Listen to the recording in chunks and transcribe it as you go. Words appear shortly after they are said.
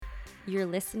You're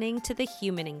listening to the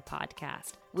Humaning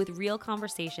Podcast with real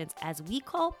conversations as we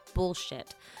call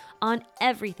bullshit on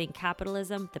everything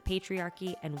capitalism, the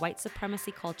patriarchy, and white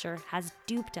supremacy culture has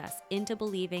duped us into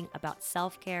believing about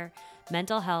self-care,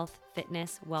 mental health,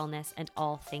 fitness, wellness, and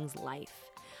all things life.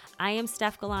 I am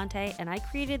Steph Galante, and I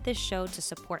created this show to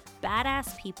support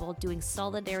badass people doing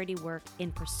solidarity work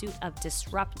in pursuit of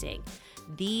disrupting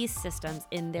these systems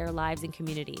in their lives and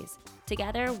communities.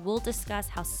 Together, we'll discuss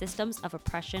how systems of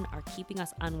oppression are keeping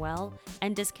us unwell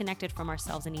and disconnected from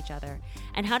ourselves and each other,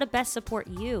 and how to best support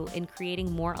you in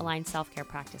creating more aligned self-care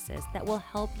practices that will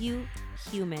help you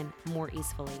human more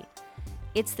easily.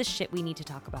 It's the shit we need to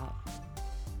talk about.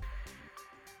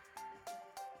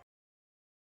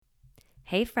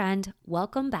 Hey friend,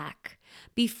 welcome back.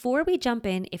 Before we jump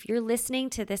in, if you're listening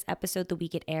to this episode the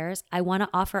week it airs, I want to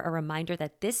offer a reminder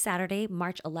that this Saturday,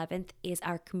 March 11th, is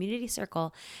our community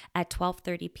circle at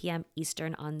 12:30 p.m.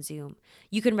 Eastern on Zoom.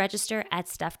 You can register at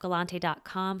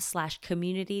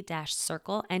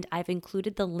stephgalante.com/community-circle, and I've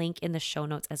included the link in the show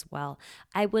notes as well.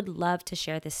 I would love to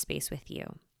share this space with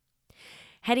you.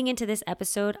 Heading into this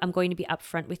episode, I'm going to be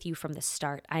upfront with you from the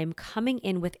start. I am coming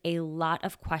in with a lot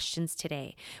of questions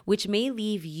today, which may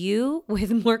leave you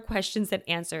with more questions than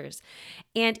answers.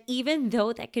 And even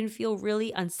though that can feel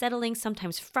really unsettling,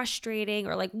 sometimes frustrating,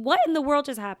 or like, what in the world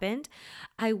just happened?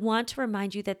 I want to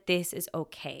remind you that this is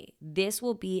okay. This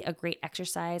will be a great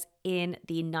exercise in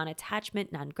the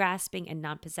non-attachment, non-grasping, and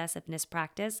non-possessiveness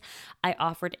practice I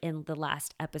offered in the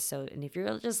last episode. And if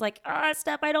you're just like,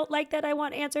 Steph, I don't like that, I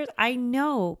want answers, I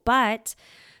know, but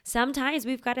sometimes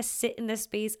we've got to sit in the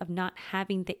space of not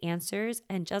having the answers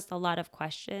and just a lot of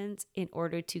questions in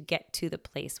order to get to the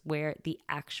place where the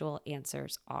actual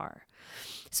answers are.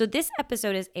 So this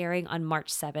episode is airing on March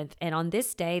 7th, and on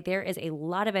this day, there is a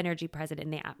lot of energy present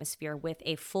in the atmosphere with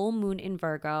a full moon in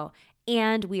Virgo,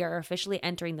 and we are officially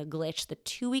entering the glitch, the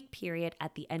 2-week period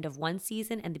at the end of one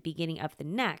season and the beginning of the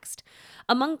next,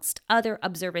 amongst other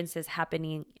observances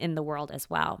happening in the world as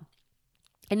well.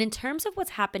 And in terms of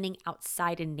what's happening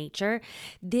outside in nature,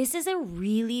 this is a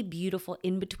really beautiful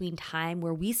in-between time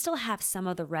where we still have some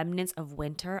of the remnants of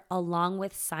winter along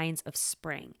with signs of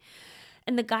spring.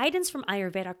 And the guidance from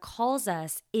Ayurveda calls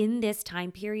us in this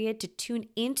time period to tune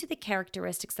into the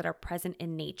characteristics that are present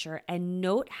in nature and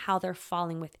note how they're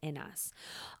falling within us.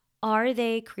 Are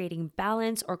they creating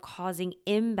balance or causing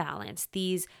imbalance,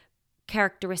 these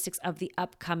characteristics of the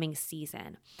upcoming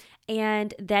season?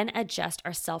 And then adjust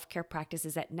our self-care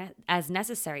practices as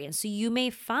necessary. And so you may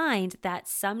find that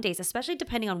some days, especially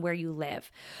depending on where you live,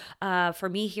 for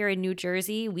me here in New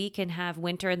Jersey, we can have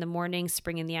winter in the morning,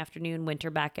 spring in the afternoon, winter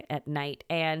back at night.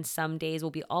 And some days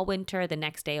will be all winter, the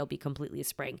next day will be completely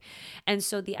spring. And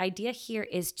so the idea here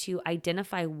is to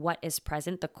identify what is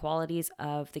present, the qualities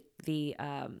of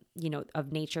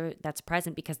of nature that's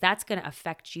present, because that's going to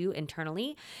affect you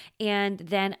internally, and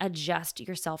then adjust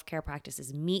your self-care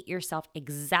practices. Meet yourself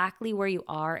exactly where you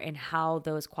are and how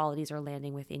those qualities are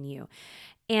landing within you.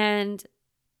 And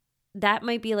that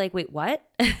might be like, wait, what?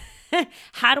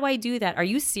 How do I do that? Are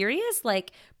you serious?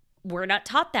 Like, we're not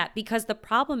taught that, because the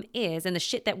problem is, and the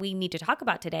shit that we need to talk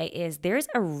about today is, there's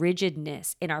a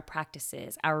rigidness in our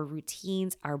practices, our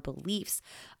routines, our beliefs,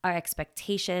 our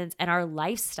expectations, and our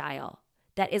lifestyle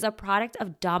that is a product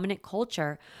of dominant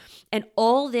culture. And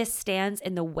all this stands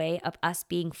in the way of us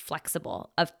being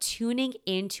flexible, of tuning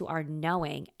into our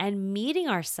knowing and meeting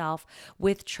ourselves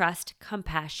with trust,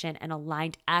 compassion, and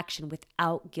aligned action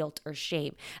without guilt or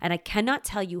shame. And I cannot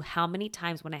tell you how many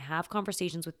times when I have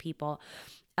conversations with people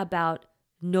about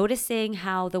noticing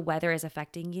how the weather is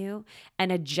affecting you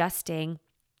and adjusting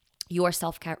your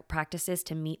self-care practices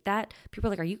to meet that, people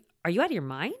are like, are you out of your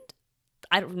mind?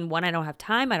 I don't have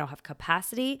time. I don't have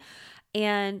capacity.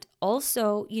 And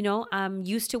also, I'm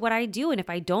used to what I do. And if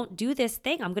I don't do this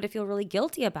thing, I'm going to feel really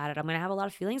guilty about it. I'm going to have a lot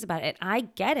of feelings about it. And I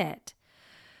get it.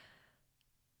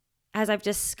 As I've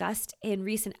discussed in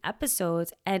recent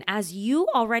episodes, and as you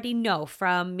already know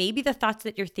from maybe the thoughts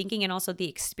that you're thinking and also the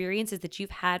experiences that you've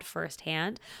had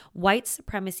firsthand, white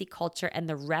supremacy culture and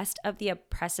the rest of the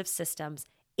oppressive systems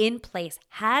in place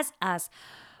has us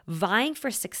vying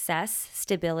for success,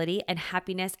 stability, and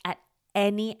happiness at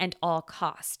any and all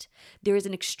cost. There is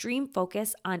an extreme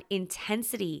focus on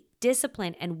intensity,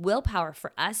 discipline, and willpower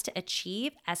for us to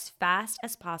achieve as fast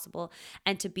as possible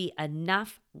and to be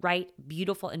enough, right,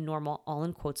 beautiful, and normal, all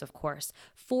in quotes, of course,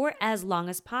 for as long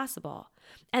as possible.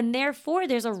 And therefore,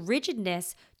 there's a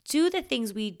rigidness to the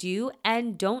things we do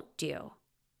and don't do,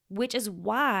 which is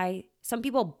why some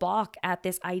people balk at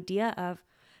this idea of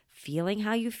feeling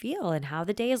how you feel and how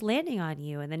the day is landing on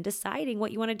you and then deciding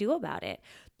what you want to do about it.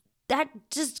 That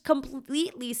just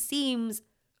completely seems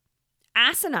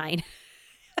asinine,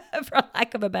 for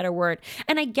lack of a better word.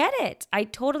 And I get it. I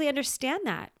totally understand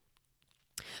that.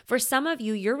 For some of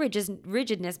you, your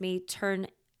rigidness may turn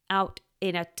out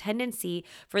in a tendency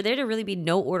for there to really be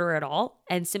no order at all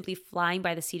and simply flying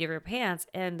by the seat of your pants.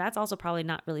 And that's also probably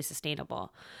not really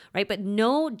sustainable, right? But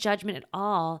no judgment at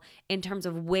all in terms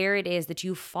of where it is that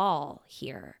you fall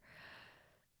here.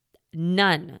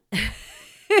 None.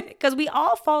 Because we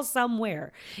all fall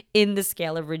somewhere in the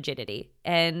scale of rigidity.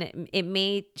 And it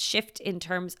may shift in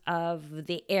terms of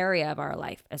the area of our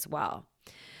life as well.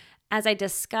 As I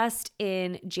discussed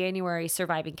in January,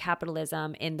 Surviving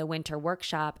Capitalism in the winter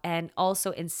workshop, and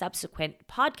also in subsequent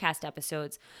podcast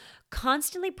episodes,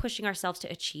 constantly pushing ourselves to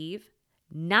achieve,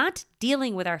 not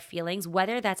dealing with our feelings,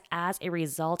 whether that's as a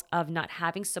result of not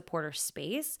having support or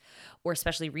space, or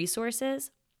especially resources,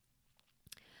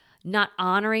 not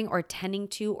honoring or tending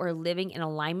to or living in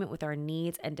alignment with our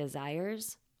needs and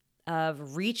desires,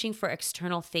 of reaching for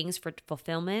external things for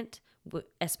fulfillment,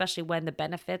 especially when the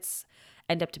benefits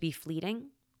end up to be fleeting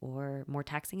or more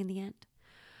taxing in the end.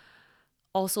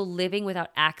 Also living without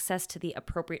access to the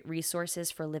appropriate resources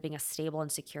for living a stable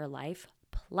and secure life,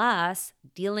 plus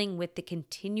dealing with the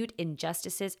continued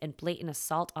injustices and blatant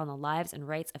assault on the lives and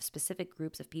rights of specific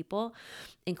groups of people,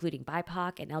 including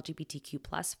BIPOC and LGBTQ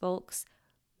plus folks.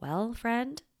 Well,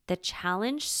 friend, the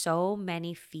challenge so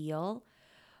many feel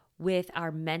with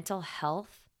our mental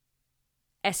health,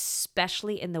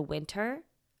 especially in the winter,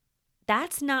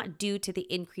 that's not due to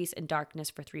the increase in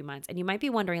darkness for 3 months. And you might be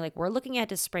wondering, like, we're looking at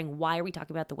the spring. Why are we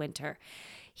talking about the winter?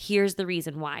 Here's the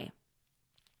reason why.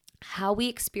 How we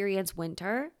experience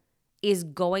winter is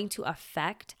going to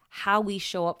affect how we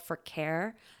show up for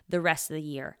care the rest of the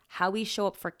year. How we show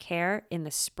up for care in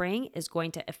the spring is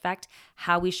going to affect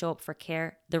how we show up for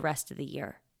care the rest of the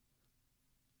year.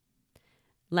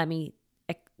 Let me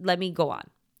go on.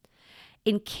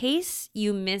 In case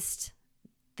you missed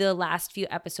the last few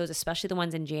episodes, especially the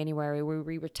ones in January, where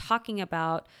we were talking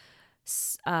about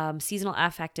seasonal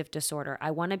affective disorder,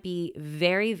 I want to be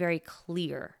very, very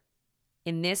clear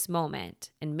in this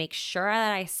moment and make sure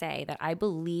that I say that I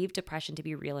believe depression to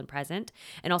be real and present,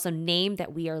 and also name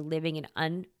that we are living in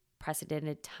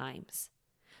unprecedented times.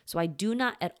 So I do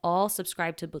not at all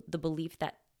subscribe to the belief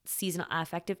that seasonal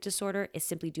affective disorder is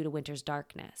simply due to winter's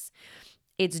darkness.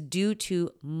 It's due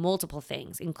to multiple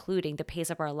things, including the pace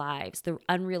of our lives, the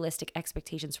unrealistic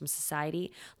expectations from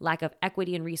society, lack of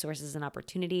equity in resources and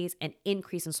opportunities, an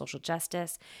increase in social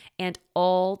justice, and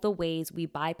all the ways we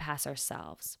bypass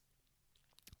ourselves.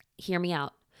 Hear me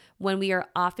out. When we are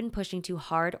often pushing too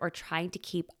hard or trying to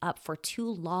keep up for too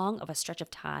long of a stretch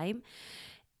of time,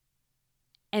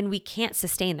 and we can't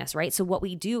sustain this, right? So what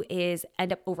we do is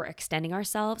end up overextending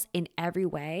ourselves in every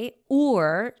way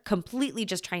or completely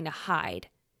just trying to hide.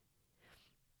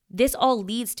 This all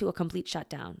leads to a complete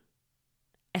shutdown,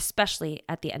 especially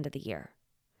at the end of the year.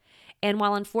 And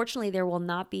while unfortunately there will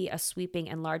not be a sweeping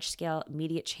and large-scale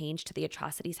immediate change to the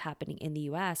atrocities happening in the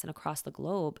US and across the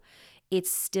globe, it's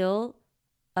still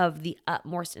of the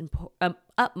utmost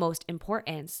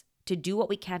importance to do what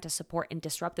we can to support and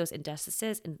disrupt those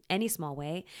injustices in any small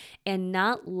way, and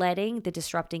not letting the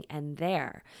disrupting end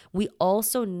there. We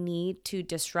also need to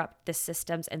disrupt the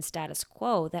systems and status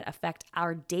quo that affect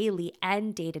our daily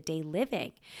and day-to-day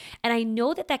living. And I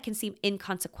know that that can seem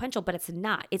inconsequential, but it's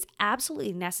not. It's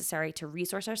absolutely necessary to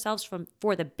resource ourselves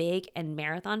for the big and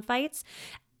marathon fights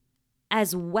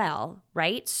as well,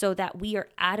 right? So that we are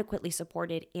adequately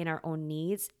supported in our own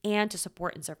needs and to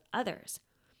support and serve others.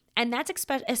 And that's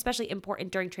especially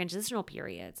important during transitional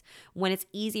periods when it's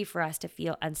easy for us to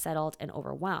feel unsettled and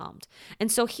overwhelmed. And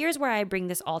so here's where I bring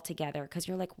this all together, because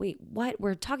you're like, wait, what?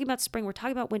 We're talking about spring, we're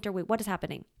talking about winter. Wait, what is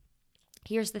happening?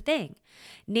 Here's the thing.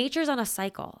 Nature's on a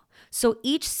cycle. So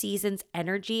each season's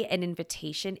energy and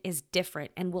invitation is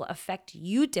different and will affect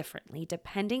you differently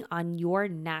depending on your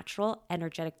natural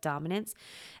energetic dominance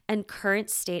and current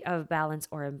state of balance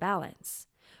or imbalance.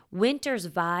 Winter's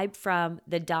vibe from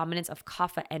the dominance of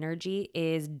kapha energy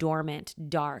is dormant,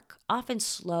 dark, often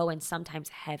slow, and sometimes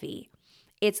heavy.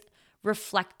 It's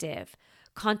reflective,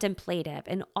 contemplative,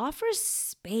 and offers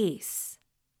space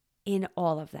in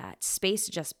all of that. Space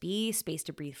to just be, space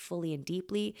to breathe fully and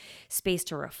deeply, space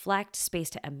to reflect, space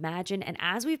to imagine. And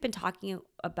as we've been talking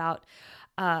about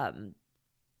all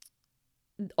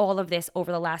of this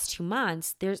over the last 2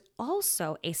 months, there's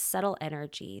also a subtle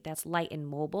energy that's light and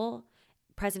mobile,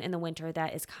 present in the winter,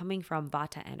 that is coming from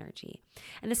Vata energy.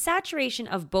 And the saturation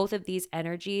of both of these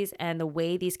energies and the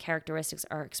way these characteristics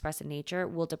are expressed in nature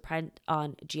will depend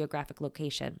on geographic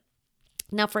location.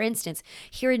 Now, for instance,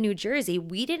 here in New Jersey,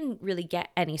 we didn't really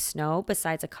get any snow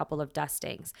besides a couple of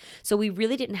dustings. So we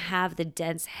really didn't have the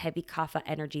dense, heavy kapha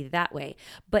energy that way.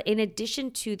 But in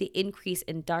addition to the increase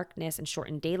in darkness and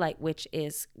shortened daylight, which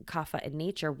is kapha in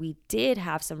nature, we did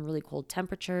have some really cold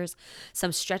temperatures,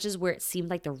 some stretches where it seemed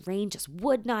like the rain just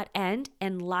would not end,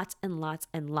 and lots and lots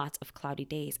and lots of cloudy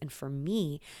days. And for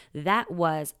me, that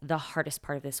was the hardest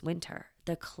part of this winter.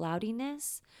 The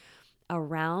cloudiness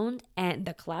around and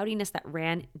the cloudiness that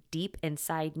ran deep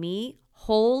inside me.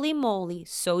 Holy moly,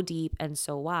 so deep and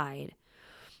so wide.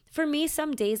 For me,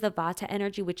 some days the vata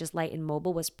energy, which is light and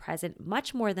mobile, was present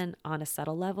much more than on a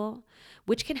subtle level,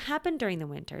 which can happen during the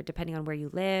winter, depending on where you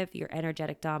live, your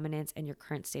energetic dominance, and your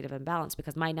current state of imbalance,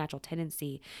 because my natural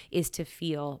tendency is to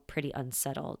feel pretty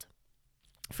unsettled.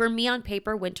 For me, on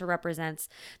paper, winter represents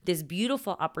this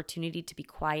beautiful opportunity to be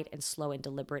quiet and slow and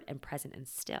deliberate and present and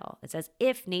still. It's as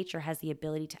if nature has the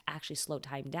ability to actually slow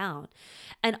time down.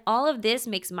 And all of this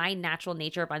makes my natural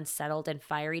nature of unsettled and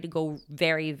fiery to go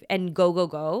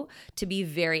go, to be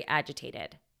very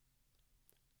agitated.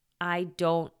 I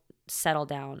don't settle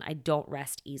down. I don't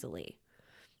rest easily,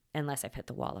 unless I've hit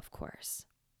the wall, of course.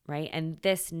 Right. And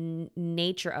this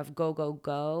nature of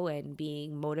go, and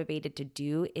being motivated to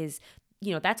do is,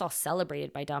 that's all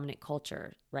celebrated by dominant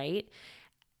culture, right?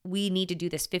 We need to do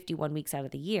this 51 weeks out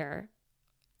of the year.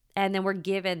 And then we're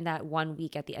given that 1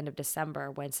 week at the end of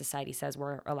December when society says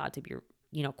we're allowed to be,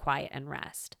 quiet and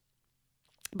rest.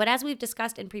 But as we've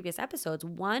discussed in previous episodes,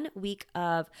 1 week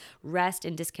of rest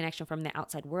and disconnection from the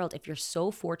outside world, if you're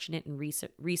so fortunate and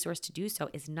resourced to do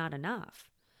so, is not enough.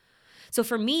 So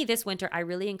for me, this winter, I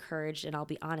really encouraged, and I'll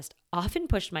be honest, often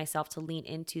pushed myself to lean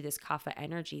into this kapha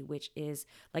energy, which is,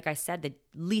 like I said, the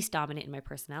least dominant in my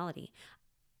personality.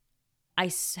 I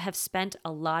have spent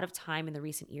a lot of time in the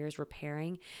recent years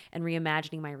repairing and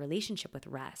reimagining my relationship with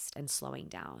rest and slowing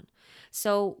down.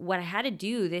 So what I had to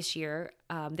do this year,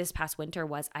 this past winter,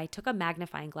 was I took a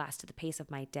magnifying glass to the pace of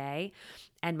my day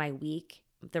and my week,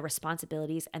 the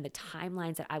responsibilities and the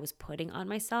timelines that I was putting on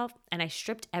myself, and I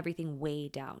stripped everything way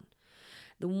down.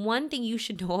 The one thing you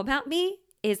should know about me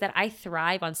is that I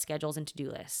thrive on schedules and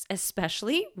to-do lists,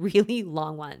 especially really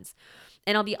long ones.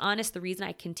 And I'll be honest, the reason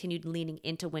I continued leaning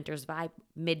into winter's vibe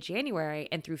mid-January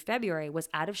and through February was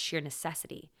out of sheer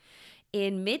necessity.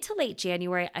 In mid to late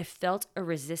January, I felt a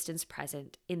resistance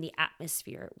present in the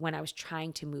atmosphere when I was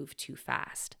trying to move too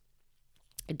fast.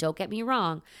 And don't get me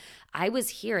wrong, I was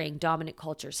hearing dominant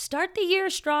culture start the year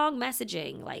strong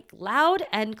messaging, like loud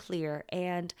and clear.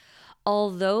 And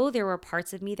although there were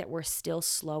parts of me that were still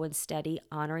slow and steady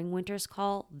honoring winter's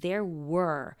call, there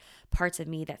were parts of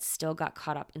me that still got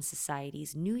caught up in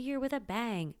society's New Year with a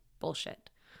bang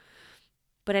bullshit.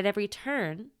 But at every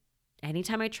turn,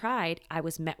 anytime I tried, I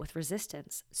was met with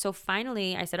resistance. So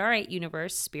finally, I said, all right,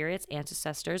 universe, spirits,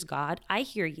 ancestors, God, I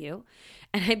hear you.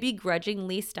 And I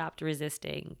begrudgingly stopped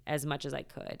resisting as much as I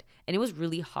could. And it was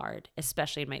really hard,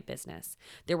 especially in my business.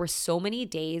 There were so many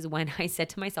days when I said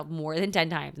to myself more than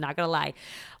 10 times, not gonna lie,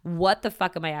 what the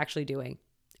fuck am I actually doing?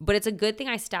 But it's a good thing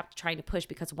I stopped trying to push,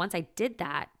 because once I did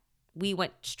that, we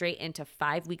went straight into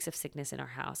 5 weeks of sickness in our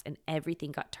house and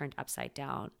everything got turned upside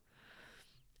down.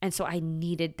 And so I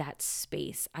needed that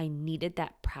space. I needed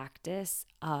that practice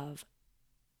of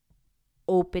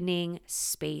opening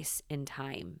space and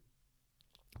time.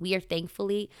 We are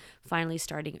thankfully finally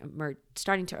starting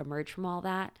to emerge from all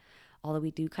that, although we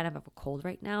do kind of have a cold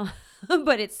right now,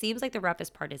 but it seems like the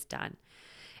roughest part is done.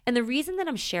 And the reason that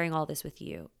I'm sharing all this with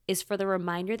you is for the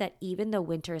reminder that even though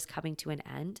winter is coming to an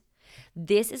end,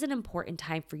 this is an important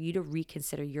time for you to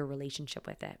reconsider your relationship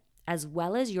with it, as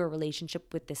well as your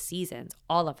relationship with the seasons,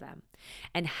 all of them,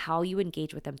 and how you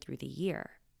engage with them through the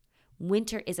year.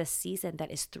 Winter is a season that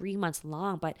is 3 months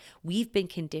long, but we've been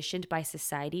conditioned by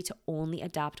society to only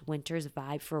adopt winter's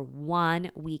vibe for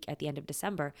 1 week at the end of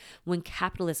December, when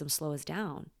capitalism slows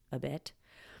down a bit,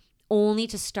 only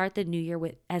to start the new year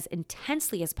with as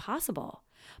intensely as possible.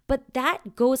 But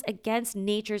that goes against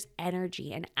nature's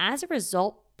energy, and as a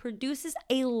result, produces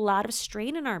a lot of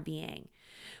strain in our being.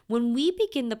 When we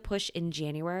begin the push in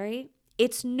January,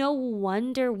 it's no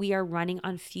wonder we are running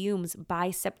on fumes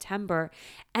by September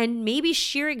and maybe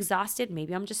sheer exhausted,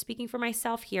 maybe I'm just speaking for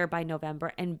myself here, by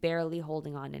November, and barely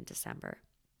holding on in December.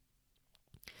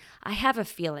 I have a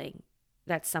feeling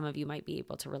that some of you might be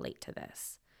able to relate to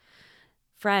this.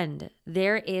 Friend,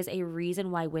 there is a reason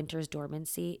why winter's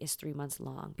dormancy is 3 months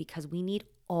long, because we need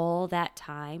all that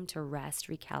time to rest,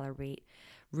 recalibrate,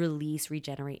 release,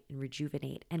 regenerate, and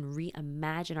rejuvenate, and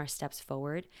reimagine our steps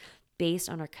forward based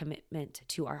on our commitment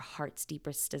to our heart's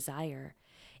deepest desire,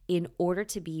 in order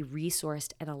to be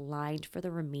resourced and aligned for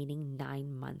the remaining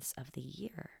 9 months of the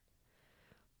year.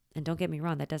 And don't get me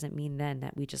wrong, that doesn't mean then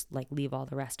that we just like leave all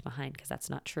the rest behind, because that's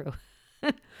not true.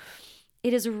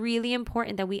 It is really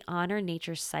important that we honor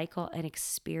nature's cycle and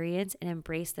experience and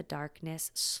embrace the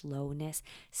darkness, slowness,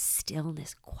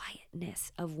 stillness,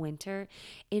 quietness of winter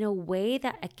in a way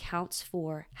that accounts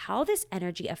for how this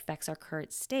energy affects our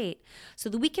current state so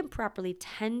that we can properly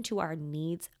tend to our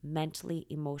needs mentally,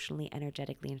 emotionally,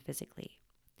 energetically, and physically.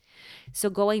 So,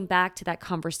 going back to that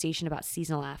conversation about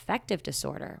seasonal affective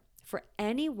disorder, for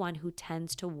anyone who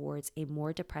tends towards a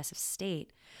more depressive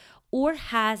state or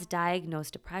has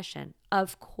diagnosed depression,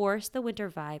 of course, the winter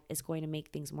vibe is going to make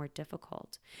things more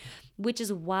difficult, which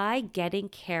is why getting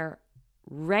care,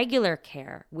 regular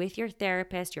care with your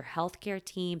therapist, your healthcare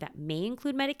team, that may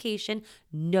include medication,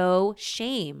 no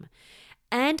shame,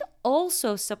 and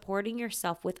also supporting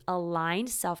yourself with aligned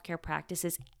self-care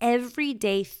practices every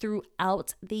day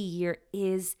throughout the year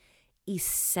is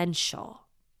essential.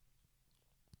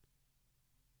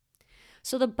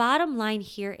 So the bottom line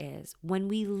here is, when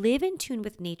we live in tune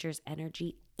with nature's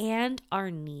energy and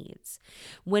our needs,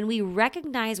 when we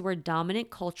recognize where dominant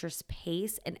culture's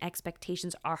pace and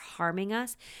expectations are harming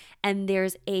us, and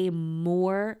there's a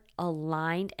more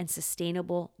aligned and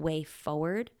sustainable way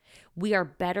forward, we are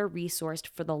better resourced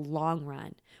for the long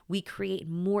run. We create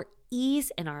more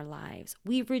ease in our lives.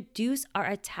 We reduce our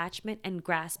attachment and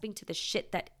grasping to the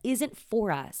shit that isn't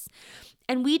for us.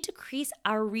 And we decrease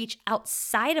our reach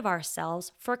outside of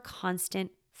ourselves for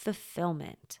constant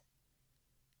fulfillment.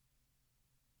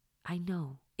 I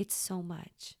know, it's so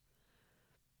much.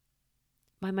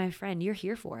 My friend, you're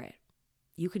here for it.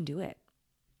 You can do it.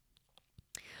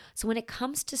 So when it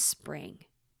comes to spring,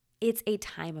 it's a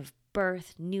time of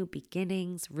birth, new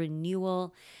beginnings,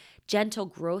 renewal, gentle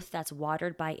growth that's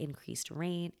watered by increased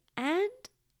rain. And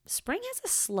spring has a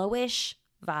slowish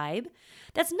vibe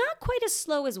that's not quite as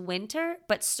slow as winter,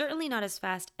 but certainly not as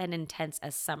fast and intense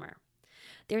as summer.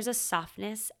 There's a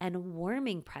softness and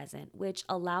warming present, which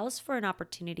allows for an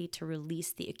opportunity to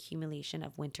release the accumulation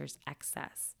of winter's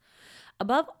excess.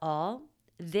 Above all,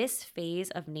 this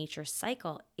phase of nature's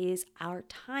cycle is our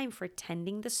time for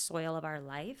tending the soil of our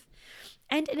life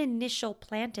and an initial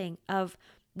planting of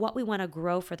what we want to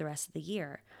grow for the rest of the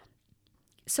year.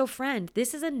 So, friend,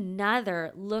 this is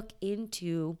another look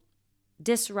into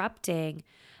disrupting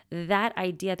that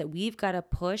idea that we've got to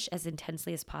push as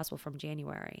intensely as possible from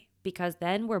January, because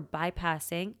then we're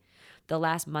bypassing the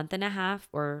last month and a half,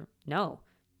 or no,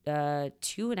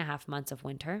 2.5 months of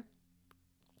winter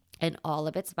and all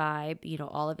of its vibe,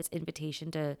 all of its invitation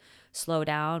to slow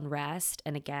down, rest.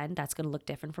 And again, that's going to look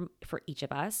different for each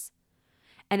of us.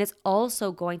 And it's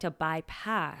also going to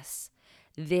bypass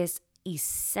this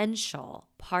essential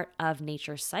part of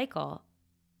nature's cycle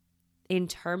in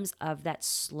terms of that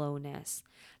slowness,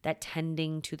 that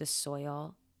tending to the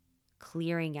soil,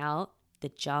 clearing out the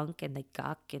junk and the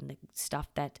guck and the stuff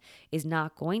that is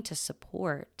not going to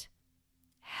support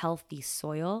healthy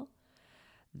soil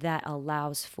that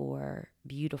allows for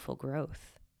beautiful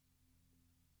growth.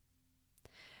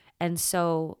 And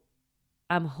so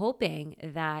I'm hoping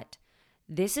that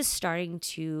this is starting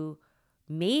to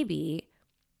maybe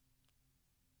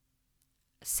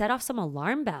set off some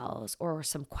alarm bells or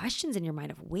some questions in your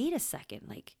mind of, wait a second,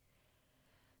 like,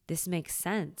 this makes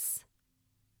sense.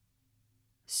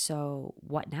 So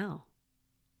what now?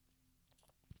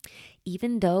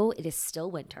 Even though it is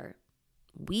still winter,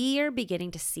 we are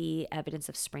beginning to see evidence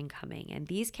of spring coming, and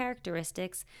these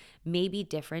characteristics may be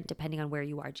different depending on where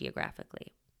you are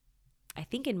geographically. I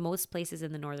think in most places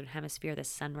in the Northern Hemisphere, the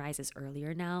sun rises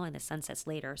earlier now and the sun sets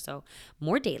later, so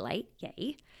more daylight,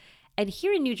 yay. And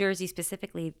here in New Jersey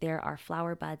specifically, there are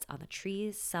flower buds on the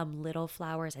trees. Some little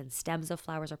flowers and stems of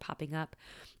flowers are popping up.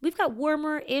 We've got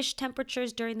warmer-ish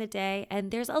temperatures during the day,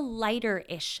 and there's a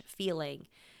lighter-ish feeling.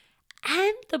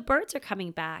 And the birds are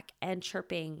coming back and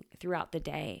chirping throughout the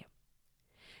day.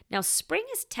 Now, spring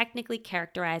is technically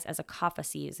characterized as a kapha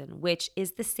season, which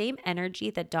is the same energy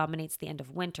that dominates the end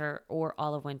of winter or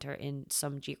all of winter in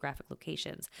some geographic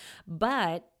locations.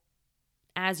 But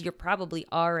as you're probably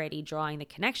already drawing the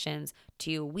connections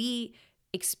to, we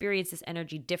experience this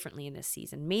energy differently in this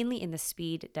season, mainly in the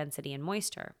speed, density, and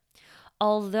moisture.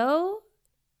 Although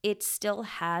it still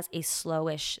has a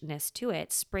slowishness to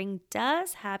it, spring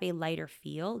does have a lighter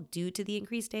feel due to the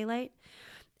increased daylight.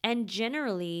 And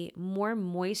generally, more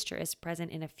moisture is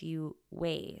present in a few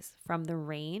ways. From the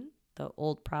rain, the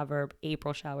old proverb,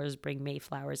 April showers bring May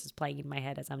flowers, is playing in my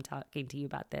head as I'm talking to you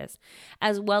about this,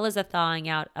 as well as a thawing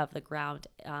out of the ground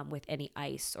with any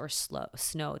ice or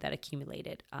snow that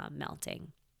accumulated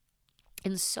melting.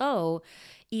 And so,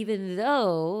 even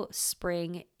though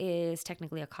spring is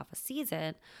technically a kapha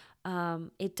season,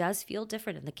 it does feel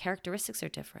different and the characteristics are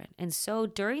different. And so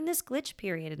during this glitch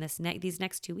period and these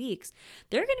next 2 weeks,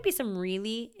 there are going to be some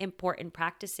really important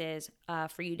practices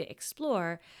for you to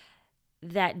explore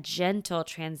that gentle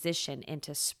transition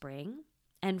into spring.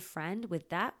 And friend, with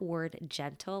that word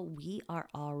gentle, we are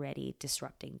already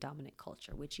disrupting dominant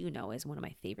culture, which you know is one of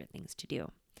my favorite things to do.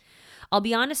 I'll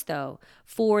be honest though,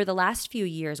 for the last few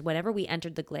years, whenever we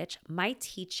entered the glitch, my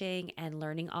teaching and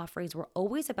learning offerings were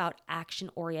always about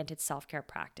action-oriented self-care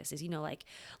practices, like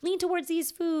lean towards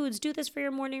these foods, do this for your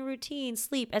morning routine,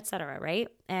 sleep, etc., right?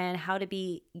 And how to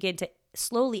begin to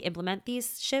slowly implement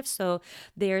these shifts so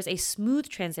there's a smooth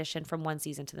transition from one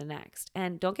season to the next.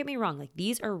 And don't get me wrong, like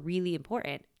these are really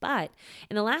important, but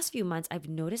in the last few months I've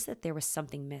noticed that there was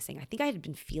something missing. I think I had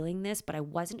been feeling this, but I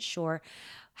wasn't sure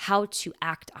how to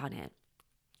act on it.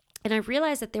 And I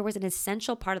realized that there was an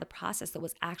essential part of the process that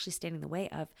was actually standing in the way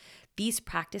of these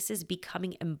practices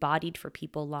becoming embodied for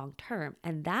people long term.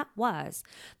 And that was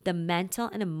the mental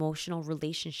and emotional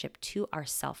relationship to our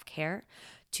self-care,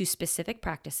 to specific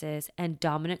practices, and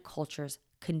dominant culture's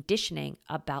conditioning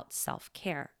about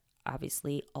self-care.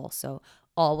 Obviously, also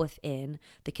all within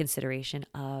the consideration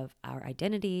of our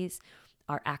identities,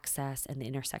 our access, and the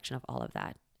intersection of all of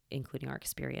that, including our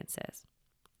experiences.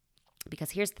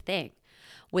 Because here's the thing,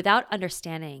 without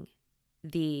understanding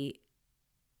the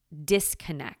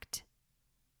disconnect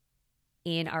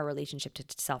in our relationship to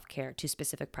self-care, to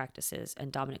specific practices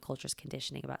and dominant culture's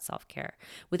conditioning about self-care,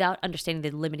 without understanding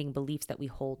the limiting beliefs that we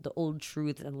hold, the old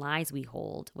truths and lies we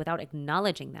hold, without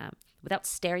acknowledging them, without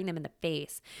staring them in the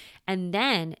face, and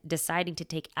then deciding to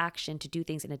take action to do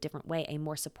things in a different way, a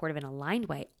more supportive and aligned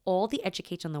way, all the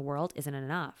education in the world isn't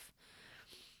enough.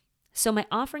 So my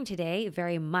offering today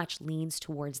very much leans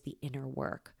towards the inner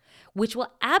work, which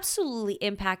will absolutely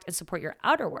impact and support your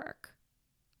outer work.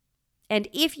 And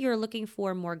if you're looking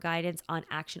for more guidance on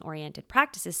action-oriented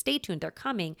practices, stay tuned. They're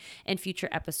coming in future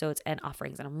episodes and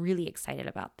offerings, and I'm really excited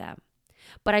about them.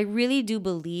 But I really do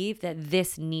believe that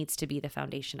this needs to be the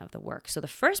foundation of the work. So the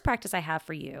first practice I have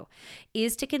for you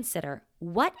is to consider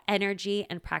what energy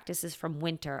and practices from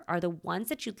winter are the ones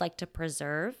that you'd like to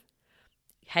preserve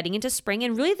heading into spring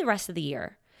and really the rest of the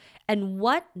year. And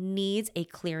what needs a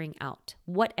clearing out?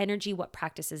 What energy, what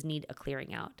practices need a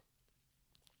clearing out?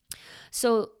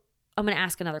 So I'm going to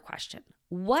ask another question.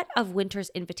 What of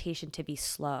winter's invitation to be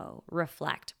slow,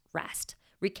 reflect, rest,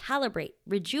 recalibrate,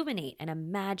 rejuvenate, and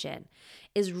imagine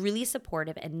is really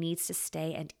supportive and needs to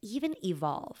stay and even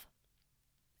evolve?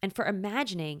 And for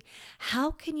imagining,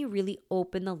 how can you really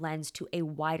open the lens to a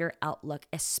wider outlook,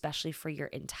 especially for your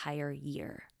entire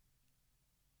year?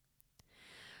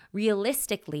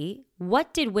 Realistically,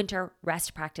 what did winter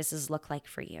rest practices look like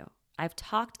for you? I've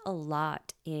talked a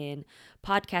lot in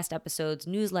podcast episodes,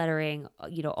 newslettering,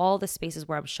 all the spaces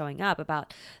where I'm showing up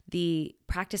about the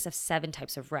practice of 7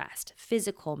 types of rest: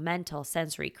 physical, mental,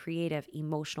 sensory, creative,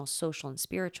 emotional, social, and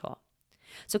spiritual.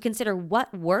 So consider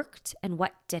what worked and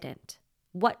what didn't.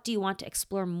 What do you want to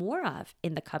explore more of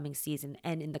in the coming season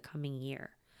and in the coming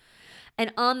year?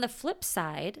 And on the flip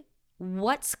side,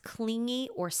 what's clingy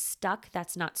or stuck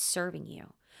that's not serving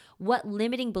you? What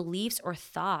limiting beliefs or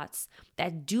thoughts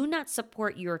that do not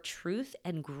support your truth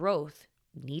and growth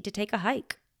need to take a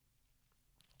hike?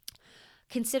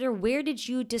 Consider, where did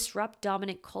you disrupt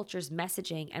dominant culture's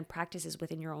messaging and practices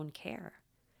within your own care?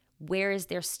 Where is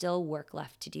there still work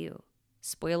left to do?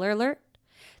 Spoiler alert,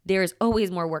 there is always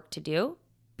more work to do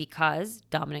because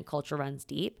dominant culture runs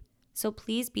deep. So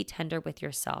please be tender with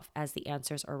yourself as the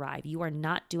answers arrive. You are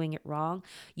not doing it wrong.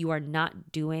 You are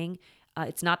not doing,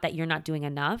 it's not that you're not doing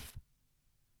enough.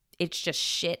 It's just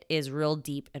shit is real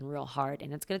deep and real hard,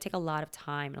 and it's going to take a lot of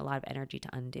time and a lot of energy to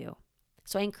undo.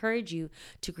 So I encourage you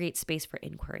to create space for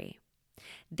inquiry.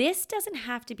 This doesn't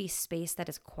have to be space that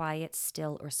is quiet,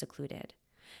 still, or secluded.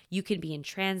 You can be in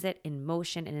transit, in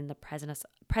motion, and in the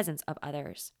presence of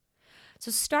others.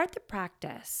 So start the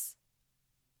practice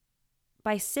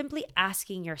by simply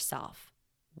asking yourself,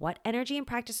 what energy and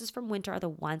practices from winter are the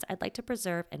ones I'd like to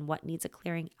preserve and what needs a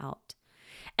clearing out?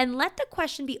 And let the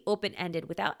question be open-ended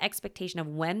without expectation of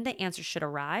when the answer should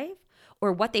arrive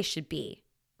or what they should be,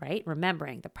 right?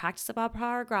 Remembering the practice of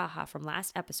aparagraha from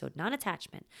last episode: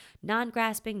 non-attachment,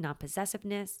 non-grasping,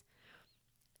 non-possessiveness,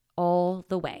 all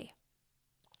the way.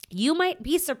 You might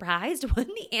be surprised when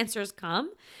the answers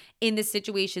come in the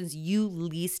situations you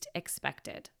least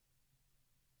expected.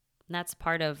 And that's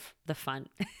part of the fun.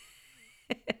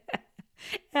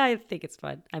 I think it's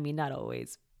fun. I mean, not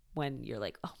always, when you're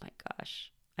like, oh my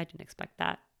gosh, I didn't expect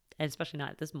that. And especially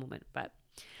not at this moment, but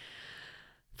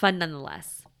fun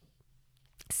nonetheless.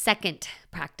 Second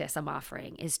practice I'm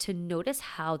offering is to notice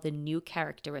how the new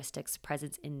characteristics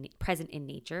present in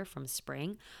nature from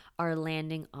spring are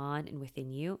landing on and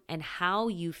within you, and how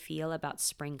you feel about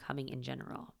spring coming in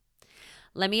general.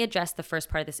 Let me address the first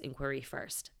part of this inquiry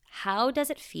first. How does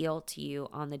it feel to you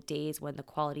on the days when the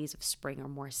qualities of spring are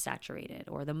more saturated,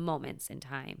 or the moments in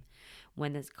time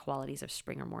when the qualities of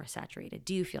spring are more saturated?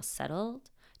 Do you feel settled?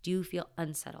 Do you feel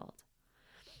unsettled?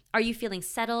 Are you feeling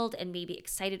settled and maybe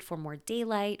excited for more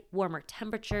daylight, warmer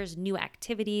temperatures, new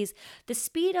activities, the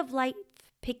speed of life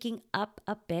picking up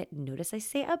a bit? Notice I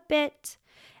say a bit,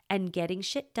 and getting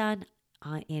shit done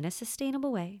in a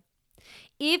sustainable way.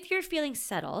 If you're feeling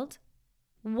settled,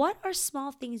 what are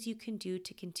small things you can do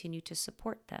to continue to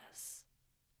support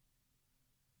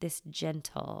this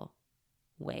gentle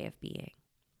way of being?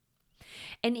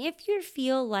 And if you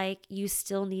feel like you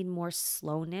still need more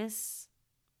slowness,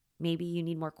 maybe you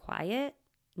need more quiet,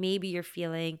 maybe you're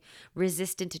feeling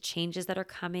resistant to changes that are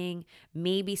coming,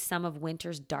 maybe some of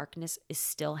winter's darkness is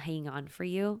still hanging on for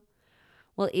you.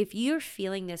 Well, if you're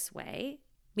feeling this way,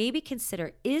 maybe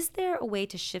consider, is there a way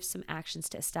to shift some actions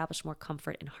to establish more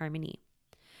comfort and harmony?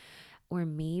 Or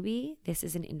maybe this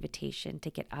is an invitation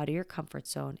to get out of your comfort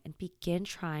zone and begin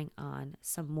trying on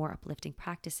some more uplifting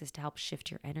practices to help shift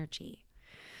your energy.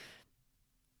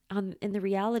 And the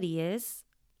reality is,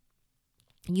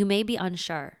 you may be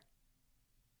unsure,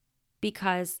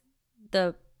 because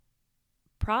the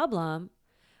problem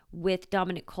with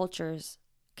dominant cultures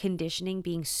conditioning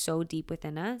being so deep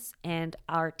within us, and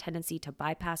our tendency to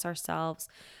bypass ourselves,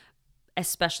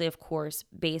 especially, of course,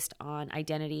 based on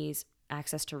identities,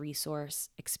 access to resource,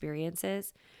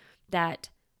 experiences, that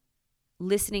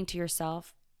listening to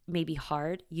yourself may be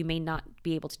hard. You may not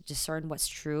be able to discern what's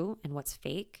true and what's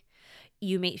fake.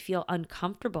 You may feel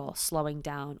uncomfortable slowing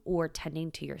down or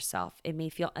tending to yourself. It may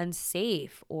feel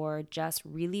unsafe or just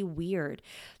really weird.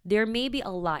 There may be a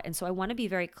lot. And so I want to be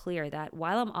very clear that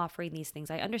while I'm offering these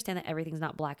things, I understand that everything's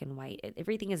not black and white.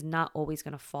 Everything is not always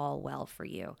going to fall well for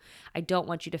you. I don't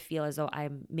want you to feel as though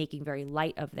I'm making very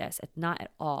light of this. It's not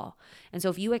at all. And so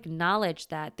if you acknowledge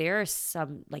that there is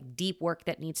some like deep work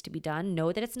that needs to be done,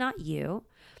 know that it's not you,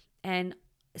 and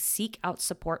seek out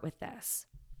support with this.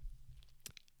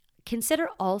 Consider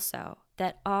also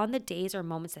that on the days or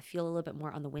moments that feel a little bit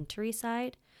more on the wintry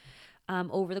side,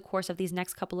 over the course of these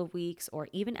next couple of weeks, or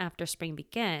even after spring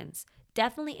begins,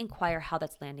 definitely inquire how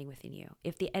that's landing within you.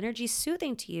 If the energy is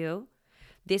soothing to you,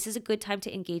 this is a good time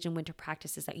to engage in winter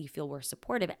practices that you feel were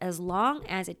supportive, as long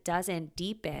as it doesn't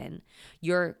deepen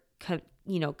your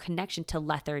connection to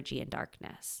lethargy and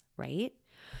darkness, right?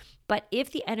 But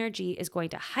if the energy is going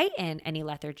to heighten any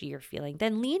lethargy you're feeling,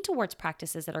 then lean towards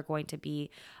practices that are going to be,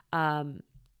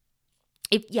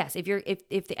 if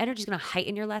the energy is going to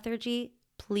heighten your lethargy,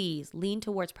 please lean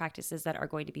towards practices that are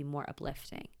going to be more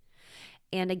uplifting.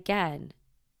 And again,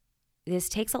 this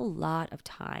takes a lot of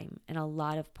time and a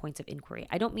lot of points of inquiry.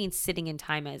 I don't mean sitting in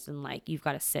time as in like you've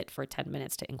got to sit for 10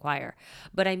 minutes to inquire,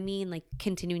 but I mean like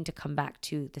continuing to come back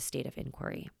to the state of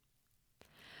inquiry.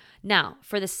 Now,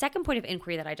 for the second point of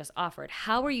inquiry that I just offered,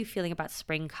 how are you feeling about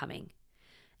spring coming?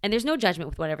 And there's no judgment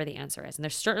with whatever the answer is. And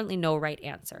there's certainly no right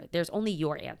answer. There's only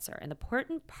your answer. And the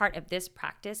important part of this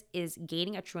practice is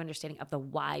gaining a true understanding of the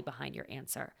why behind your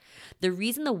answer. The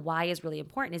reason the why is really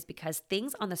important is because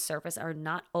things on the surface are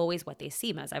not always what they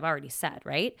seem, as I've already said,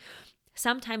 right?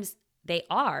 Sometimes they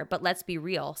are, but let's be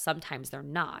real, sometimes they're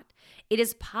not. It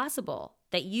is possible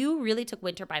that you really took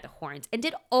winter by the horns and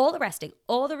did all the resting,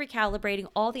 all the recalibrating,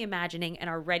 all the imagining, and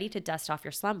are ready to dust off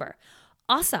your slumber.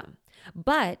 Awesome.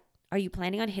 But are you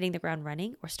planning on hitting the ground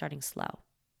running or starting slow?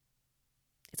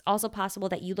 It's also possible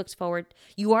that you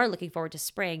are looking forward to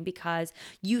spring because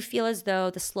you feel as though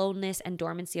the slowness and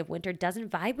dormancy of winter doesn't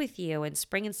vibe with you, and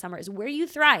spring and summer is where you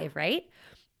thrive, right?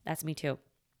 That's me too.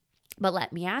 But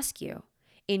let me ask you,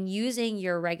 in using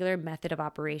your regular method of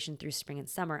operation through spring and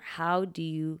summer, how do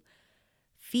you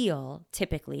feel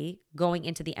typically going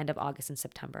into the end of August and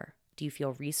September? Do you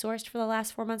feel resourced for the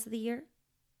last 4 months of the year?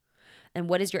 And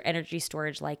what is your energy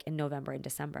storage like in November and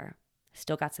December?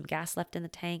 Still got some gas left in the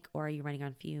tank, or are you running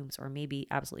on fumes, or maybe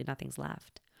absolutely nothing's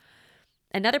left?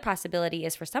 Another possibility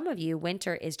is for some of you,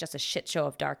 winter is just a shit show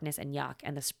of darkness and yuck,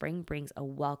 and the spring brings a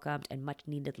welcomed and much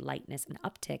needed lightness and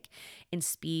uptick in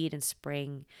speed and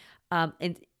spring,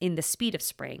 in the speed of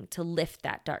spring to lift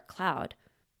that dark cloud.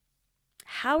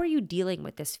 How are you dealing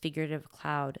with this figurative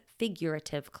cloud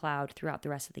throughout the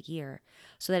rest of the year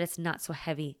so that it's not so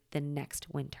heavy the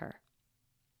next winter?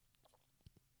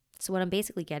 So what I'm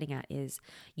basically getting at is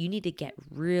you need to get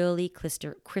really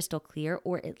crystal clear,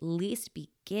 or at least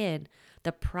begin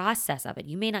the process of it.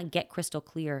 You may not get crystal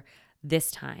clear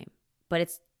this time, but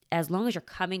it's as long as you're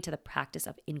coming to the practice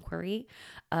of inquiry,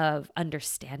 of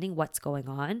understanding what's going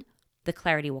on, the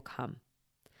clarity will come.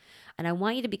 And I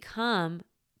want you to become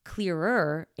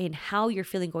clearer in how you're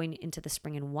feeling going into the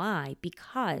spring and why,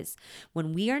 because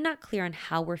when we are not clear on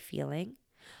how we're feeling,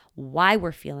 why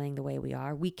we're feeling the way we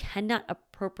are, we cannot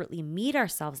appropriately meet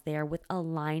ourselves there with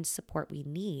aligned support we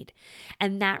need.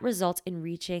 And that results in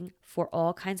reaching for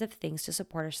all kinds of things to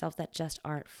support ourselves that just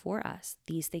aren't for us.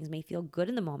 These things may feel good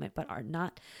in the moment, but are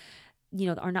not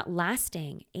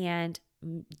lasting, and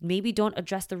maybe don't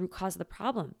address the root cause of the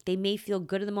problem. They may feel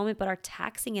good in the moment, but are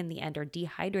taxing in the end or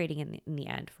dehydrating in the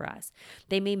end for us.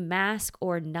 They may mask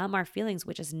or numb our feelings,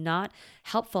 which is not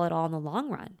helpful at all in the long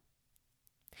run.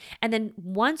 And then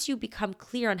once you become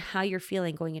clear on how you're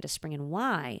feeling going into spring and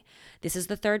why, this is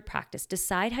the third practice.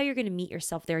 Decide how you're going to meet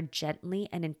yourself there gently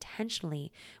and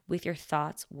intentionally with your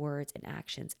thoughts, words, and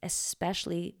actions,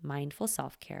 especially mindful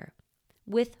self-care,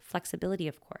 with flexibility,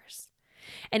 of course.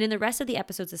 And in the rest of the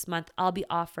episodes this month, I'll be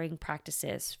offering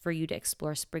practices for you to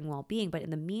explore spring well-being. But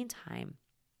in the meantime,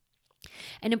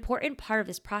 an important part of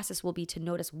this process will be to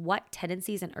notice what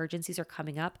tendencies and urgencies are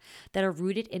coming up that are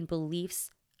rooted in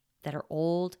beliefs that are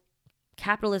old,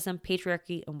 capitalism,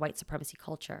 patriarchy, and white supremacy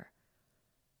culture.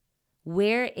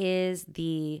 Where is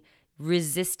the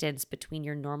resistance between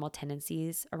your normal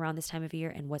tendencies around this time of year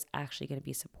and what's actually going to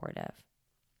be supportive?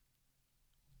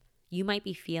 You might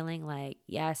be feeling like,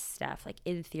 yes, Steph, like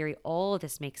in theory, all of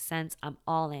this makes sense. I'm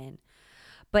all in.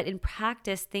 But in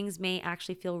practice, things may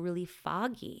actually feel really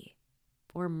foggy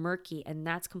or murky, and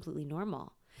that's completely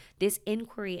normal. This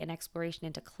inquiry and exploration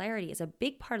into clarity is a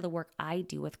big part of the work I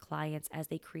do with clients as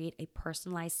they create a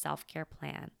personalized self-care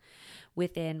plan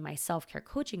within my self-care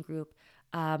coaching group,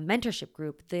 mentorship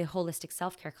group, the Holistic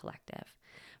Self-Care Collective.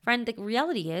 Friend, the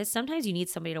reality is sometimes you need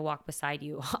somebody to walk beside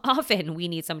you. Often we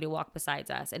need somebody to walk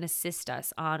beside us and assist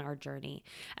us on our journey.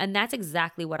 And that's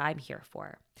exactly what I'm here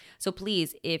for. So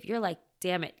please, if you're like,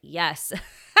 damn it, yes,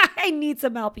 I need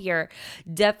some help here,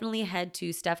 definitely head to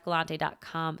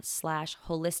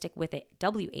stephgalante.com/holistic with a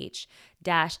WH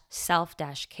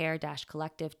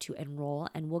self-care-collective to enroll,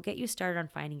 and we'll get you started on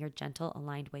finding your gentle,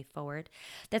 aligned way forward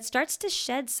that starts to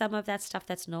shed some of that stuff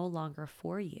that's no longer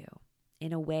for you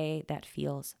in a way that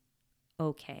feels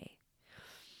okay.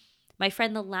 My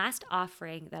friend, the last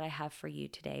offering that I have for you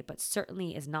today, but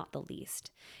certainly is not the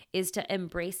least, is to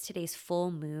embrace today's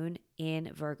full moon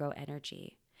in Virgo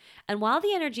energy. And while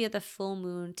the energy of the full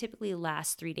moon typically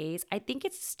lasts 3 days, I think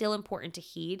it's still important to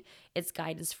heed its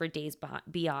guidance for days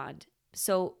beyond.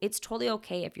 So it's totally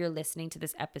okay if you're listening to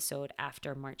this episode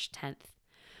after March 10th.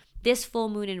 This full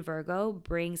moon in Virgo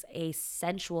brings a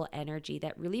sensual energy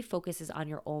that really focuses on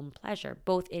your own pleasure,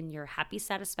 both in your happy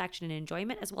satisfaction and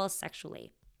enjoyment, as well as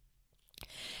sexually.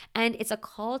 And it's a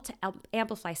call to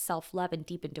amplify self-love and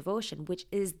deepen devotion, which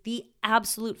is the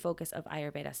absolute focus of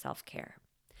Ayurveda self-care.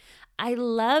 I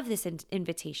love this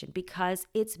invitation because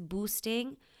it's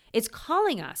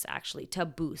calling us actually to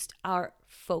boost our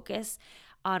focus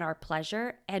on our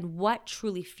pleasure and what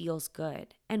truly feels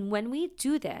good. And when we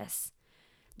do this,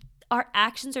 our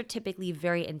actions are typically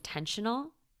very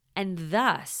intentional, and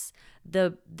thus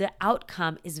the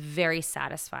outcome is very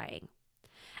satisfying.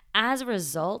 As a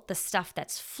result, the stuff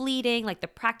that's fleeting, like the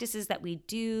practices that we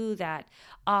do that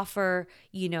offer,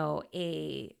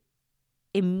 a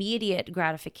immediate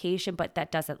gratification, but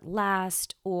that doesn't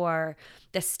last, or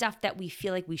the stuff that we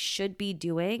feel like we should be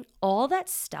doing, all that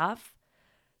stuff,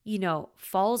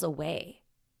 falls away.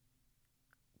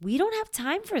 We don't have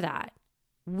time for that.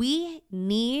 We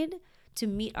need to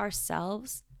meet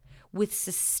ourselves with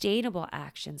sustainable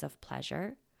actions of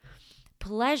pleasure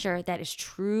that is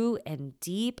true and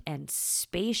deep and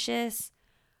spacious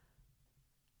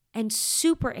and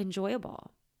super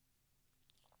enjoyable.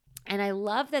 And I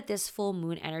love that this full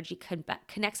moon energy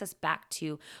connects us back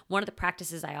to one of the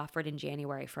practices I offered in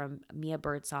January from Mia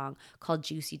Birdsong called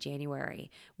Juicy January,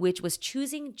 which was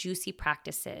choosing juicy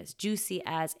practices, juicy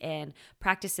as in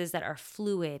practices that are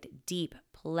fluid, deep,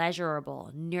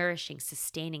 pleasurable, nourishing,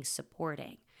 sustaining,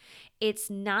 supporting. It's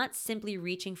not simply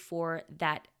reaching for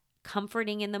that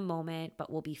comforting in the moment,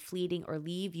 but will be fleeting or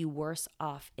leave you worse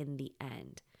off in the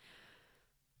end.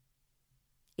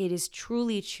 It is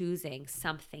truly choosing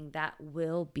something that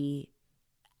will be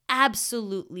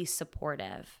absolutely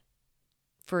supportive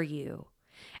for you.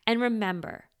 And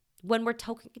remember, when we're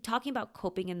talking about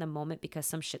coping in the moment because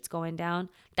some shit's going down,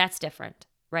 that's different,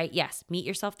 right? Yes, meet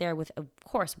yourself there with, of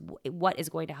course, what is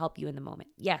going to help you in the moment.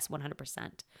 Yes,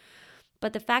 100%.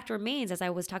 But the fact remains, as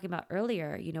I was talking about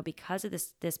earlier, because of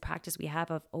this practice we have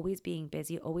of always being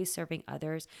busy, always serving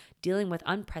others, dealing with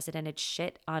unprecedented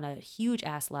shit on a huge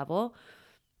ass level,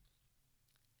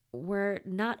 we're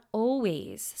not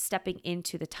always stepping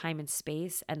into the time and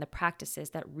space and the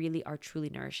practices that really are truly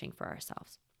nourishing for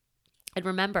ourselves. And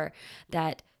remember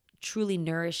that truly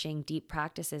nourishing deep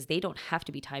practices, they don't have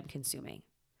to be time consuming.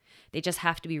 They just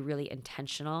have to be really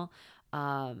intentional,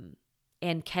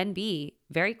 and can be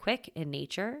very quick in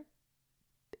nature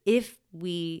if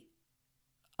we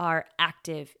are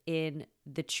active in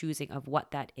the choosing of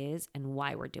what that is and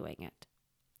why we're doing it.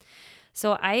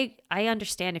 So I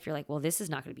understand if you're like, well, this is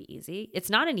not going to be easy. It's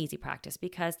not an easy practice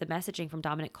because the messaging from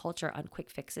dominant culture on quick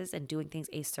fixes and doing things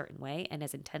a certain way and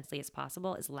as intensely as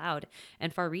possible is loud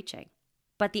and far-reaching.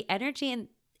 But the energy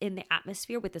in the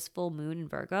atmosphere with this full moon in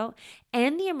Virgo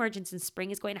and the emergence in spring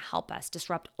is going to help us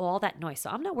disrupt all that noise. So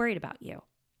I'm not worried about you.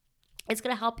 It's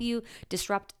going to help you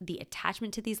disrupt the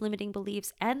attachment to these limiting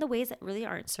beliefs and the ways that really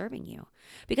aren't serving you.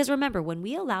 Because remember, when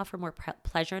we allow for more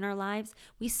pleasure in our lives,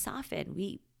 we soften,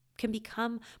 we can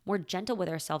become more gentle with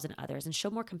ourselves and others and show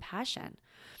more compassion.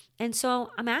 And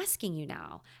so I'm asking you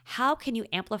now, how can you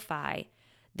amplify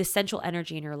the central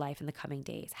energy in your life in the coming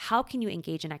days? How can you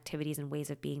engage in activities and ways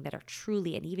of being that are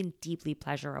truly and even deeply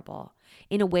pleasurable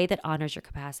in a way that honors your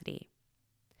capacity?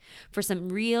 For some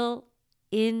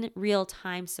in real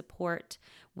time support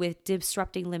with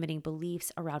disrupting limiting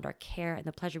beliefs around our care and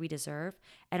the pleasure we deserve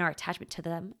and our attachment to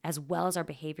them, as well as our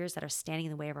behaviors that are standing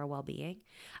in the way of our well-being,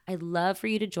 I'd love for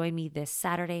you to join me this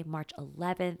Saturday, March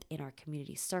 11th in our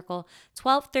community circle,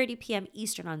 12:30 p.m.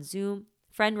 Eastern on Zoom.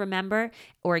 Friend, remember,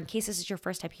 or in case this is your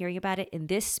first time hearing about it, in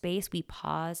this space, we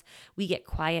pause, we get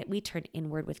quiet, we turn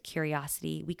inward with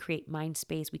curiosity, we create mind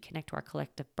space, we connect to our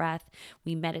collective breath,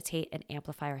 we meditate and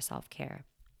amplify our self-care.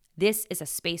 This is a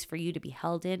space for you to be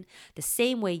held in the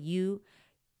same way you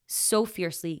so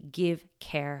fiercely give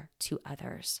care to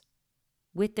others.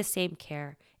 With the same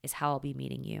care is how I'll be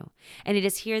meeting you. And it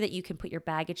is here that you can put your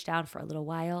baggage down for a little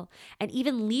while and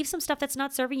even leave some stuff that's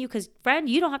not serving you because, friend,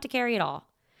 you don't have to carry it all.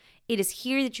 It is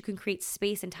here that you can create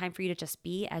space and time for you to just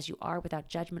be as you are without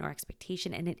judgment or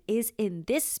expectation. And it is in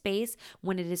this space,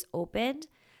 when it is opened,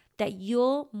 that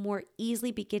you'll more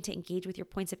easily begin to engage with your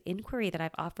points of inquiry that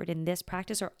I've offered in this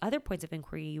practice or other points of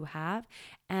inquiry you have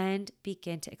and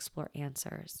begin to explore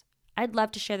answers. I'd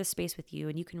love to share the space with you,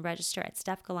 and you can register at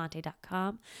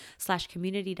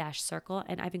stephgalante.com/community-circle,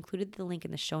 and I've included the link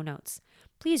in the show notes.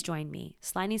 Please join me.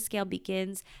 Sliding scale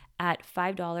begins at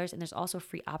 $5, and there's also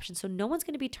free options, so no one's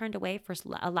going to be turned away for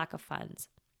a lack of funds.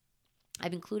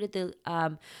 I've included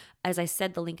as I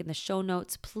said, the link in the show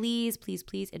notes. Please, please,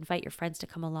 please invite your friends to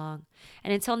come along.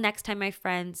 And until next time, my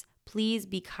friends, please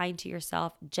be kind to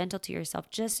yourself, gentle to yourself,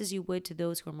 just as you would to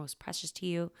those who are most precious to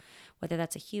you, whether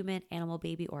that's a human, animal,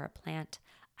 baby, or a plant.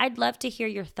 I'd love to hear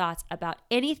your thoughts about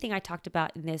anything I talked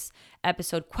about in this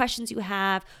episode, questions you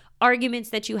have,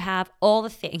 arguments that you have, all the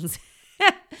things.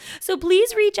 So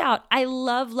please reach out. I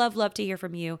love, love, love to hear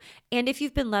from you. And if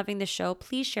you've been loving the show,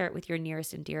 please share it with your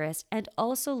nearest and dearest, and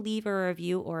also leave a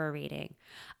review or a rating.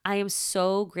 I am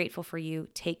so grateful for you.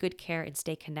 Take good care and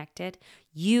stay connected.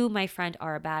 You, my friend,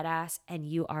 are a badass, and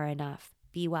you are enough.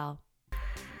 Be well.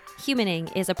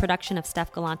 Humaning is a production of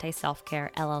Steph Galante Self-Care,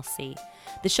 LLC.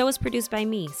 The show is produced by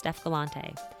me, Steph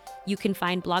Galante. You can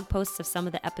find blog posts of some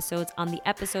of the episodes on the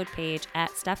episode page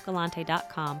at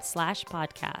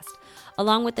stephgalante.com/podcast,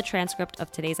 along with the transcript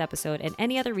of today's episode and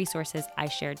any other resources I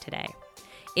shared today.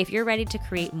 If you're ready to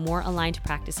create more aligned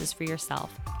practices for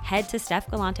yourself, head to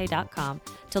stephgalante.com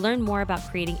to learn more about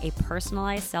creating a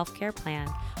personalized self-care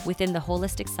plan within the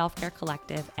Holistic Self-Care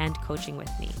Collective and coaching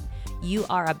with me. You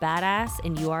are a badass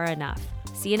and you are enough.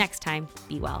 See you next time.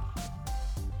 Be well.